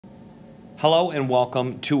Hello and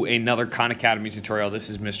welcome to another Khan Academy tutorial. This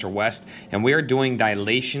is Mr. West and we are doing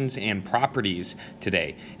dilations and properties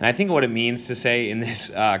today. And I think what it means to say in this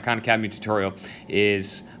Khan Academy tutorial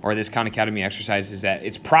is, or this Khan Academy exercise, is that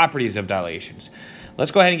it's properties of dilations. Let's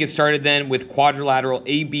go ahead and get started then with quadrilateral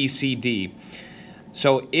ABCD.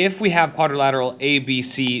 So if we have quadrilateral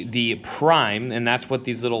ABCD prime, and that's what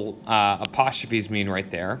these little apostrophes mean right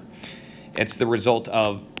there, it's the result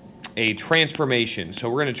of a transformation. So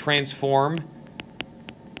we're going to transform,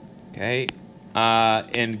 okay,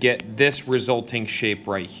 and get this resulting shape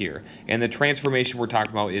right here. And the transformation we're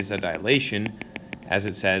talking about is a dilation, as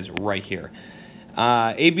it says right here.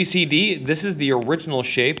 ABCD, this is the original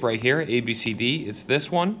shape right here, ABCD, it's this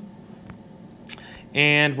one.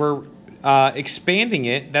 And we're expanding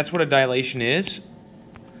it. That's what a dilation is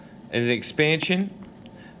an expansion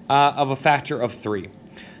of a factor of 3.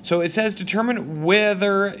 So it says determine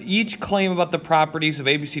whether each claim about the properties of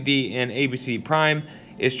ABCD and ABC prime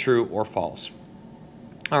is true or false.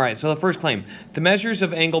 All right, so the first claim, the measures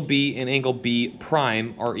of angle B and angle B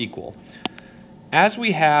prime are equal. As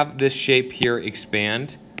we have this shape here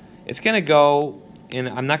expand, it's going to go, and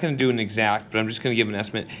I'm not going to do an exact, but I'm just going to give an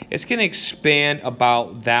estimate. It's going to expand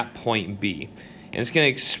about that point B, and it's going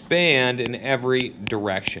to expand in every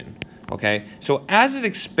direction, okay? So as it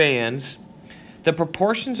expands, the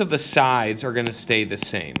proportions of the sides are going to stay the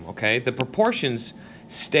same, okay? The proportions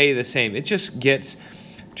stay the same. It just gets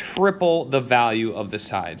triple the value of the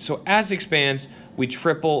sides. So as it expands, we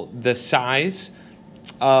triple the size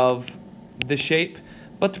of the shape,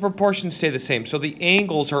 but the proportions stay the same. So the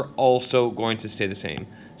angles are also going to stay the same.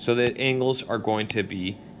 So the angles are going to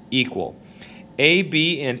be equal.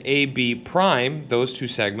 AB and AB prime, those two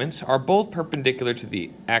segments, are both perpendicular to the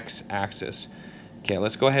x-axis. Okay,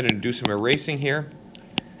 let's go ahead and do some erasing here.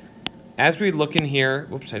 As we look in here,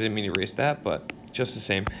 whoops, I didn't mean to erase that, but just the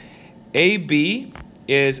same. AB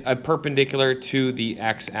is a perpendicular to the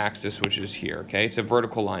x-axis, which is here, okay? It's a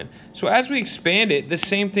vertical line. So as we expand it, the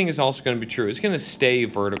same thing is also going to be true. It's going to stay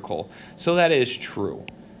vertical. So that is true.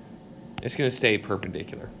 It's going to stay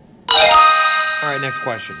perpendicular. All right, next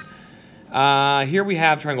question. Here we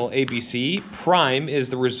have triangle ABC. Prime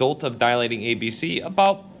is the result of dilating ABC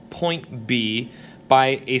about point B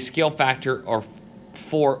by a scale factor of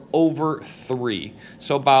 4 over 3.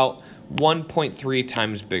 So about 1.3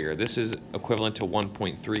 times bigger. This is equivalent to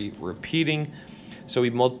 1.3 repeating. So we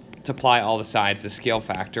multiply all the sides. The scale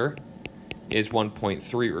factor is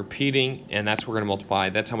 1.3 repeating, and that's what we're going to multiply.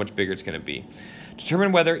 That's how much bigger it's going to be.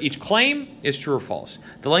 Determine whether each claim is true or false.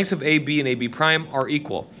 The lengths of AB and AB prime are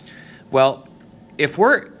equal. Well, if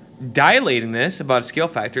we're dilating this about a scale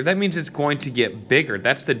factor, that means it's going to get bigger.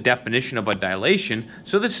 That's the definition of a dilation,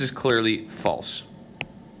 so this is clearly false.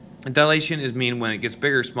 A dilation is mean when it gets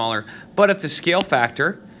bigger or smaller, but if the scale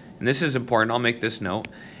factor, and this is important, I'll make this note,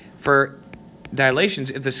 for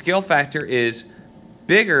dilations, if the scale factor is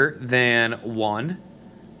bigger than 1,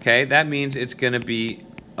 okay, that means it's going to be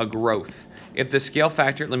a growth. If the scale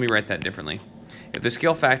factor, let me write that differently. If the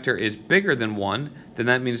scale factor is bigger than 1, then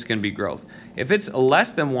that means it's going to be growth. If it's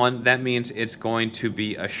less than 1, that means it's going to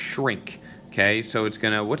be a shrink. Okay, so it's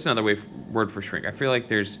going to, what's another word for shrink? I feel like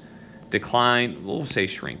there's decline, we'll say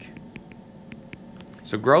shrink.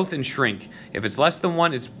 So growth and shrink. If it's less than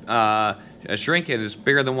 1, it's a shrink, and it's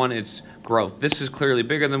bigger than 1, it's growth. This is clearly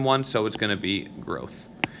bigger than 1, so it's going to be growth.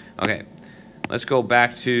 Okay, let's go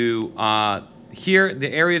back to here.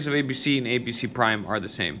 The areas of ABC and ABC prime are the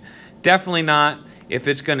same. Definitely not. If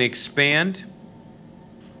it's going to expand,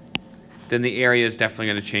 then the area is definitely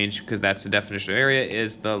going to change, because that's the definition of area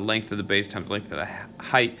is the length of the base times the length of the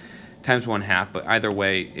height times 1/2. But either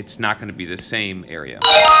way, it's not going to be the same area.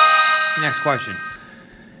 Next question.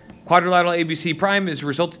 Quadrilateral ABC prime is a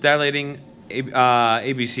result of dilating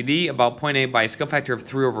ABCD about point A by a scale factor of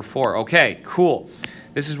 3 over 4. Okay, cool.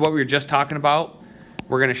 This is what we were just talking about.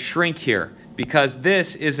 We're going to shrink here, because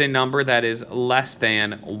this is a number that is less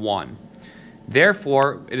than 1.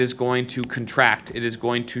 Therefore, it is going to contract. It is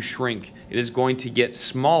going to shrink. It is going to get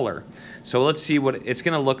smaller. So let's see what it's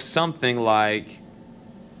going to look something like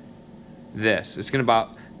this. It's going to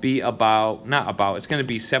be about, not about, it's going to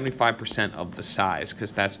be 75% of the size,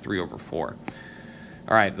 because that's 3 over 4.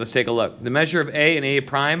 All right, let's take a look. The measure of A and A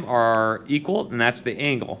prime are equal, and that's the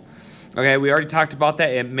angle. Okay, we already talked about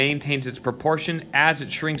that. It maintains its proportion as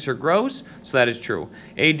it shrinks or grows, so that is true.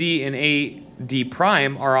 AD and AD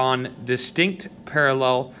prime are on distinct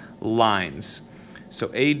parallel lines. So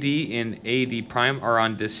AD and AD prime are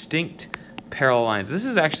on distinct parallel lines. This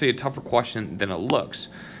is actually a tougher question than it looks.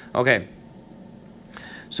 Okay,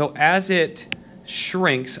 so as it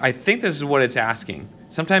shrinks, I think this is what it's asking.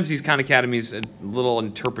 Sometimes these Khan Academies, little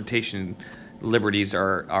interpretation liberties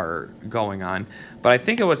are going on. But I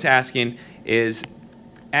think what's asking is,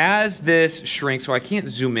 as this shrinks, so I can't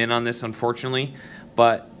zoom in on this unfortunately,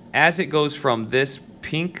 but as it goes from this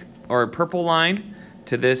pink or purple line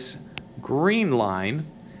to this green line,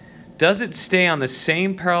 does it stay on the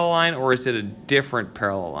same parallel line or is it a different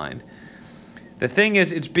parallel line? The thing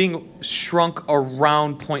is, it's being shrunk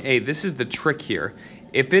around point A. This is the trick here.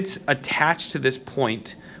 If it's attached to this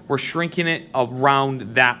point, we're shrinking it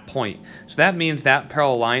around that point. So that means that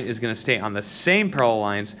parallel line is going to stay on the same parallel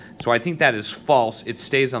lines. So I think that is false. It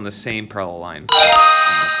stays on the same parallel line. And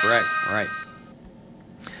that's correct. All right.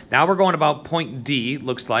 Now we're going about point D,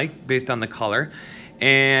 looks like, based on the color.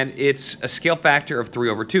 And it's a scale factor of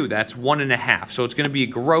 3/2. That's 1.5. So it's going to be a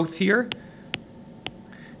growth here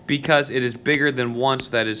because it is bigger than 1, so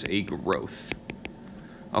that is a growth.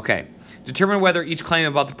 Okay. Determine whether each claim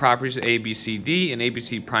about the properties of A, B, C, D, and A, B,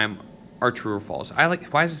 C prime are true or false. Why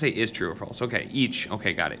does it say is true or false? Okay, each,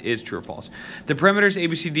 okay, got it, is true or false. The perimeters A,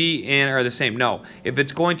 B, C, D and are the same. No. If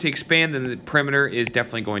it's going to expand, then the perimeter is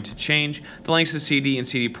definitely going to change. The lengths of CD and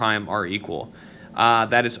CD prime are equal.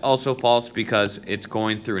 That is also false because it's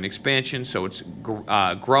going through an expansion, so it's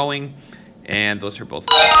growing, and those are both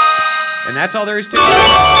false. And that's all there is to it.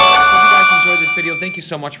 Hope you guys enjoyed this video. Thank you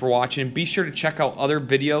so much for watching. Be sure to check out other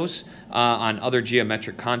videos on other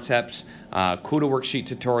geometric concepts, CUDA worksheet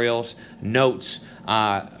tutorials, notes,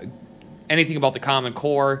 anything about the Common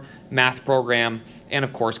Core, math program, and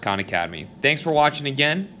of course Khan Academy. Thanks for watching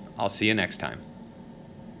again. I'll see you next time.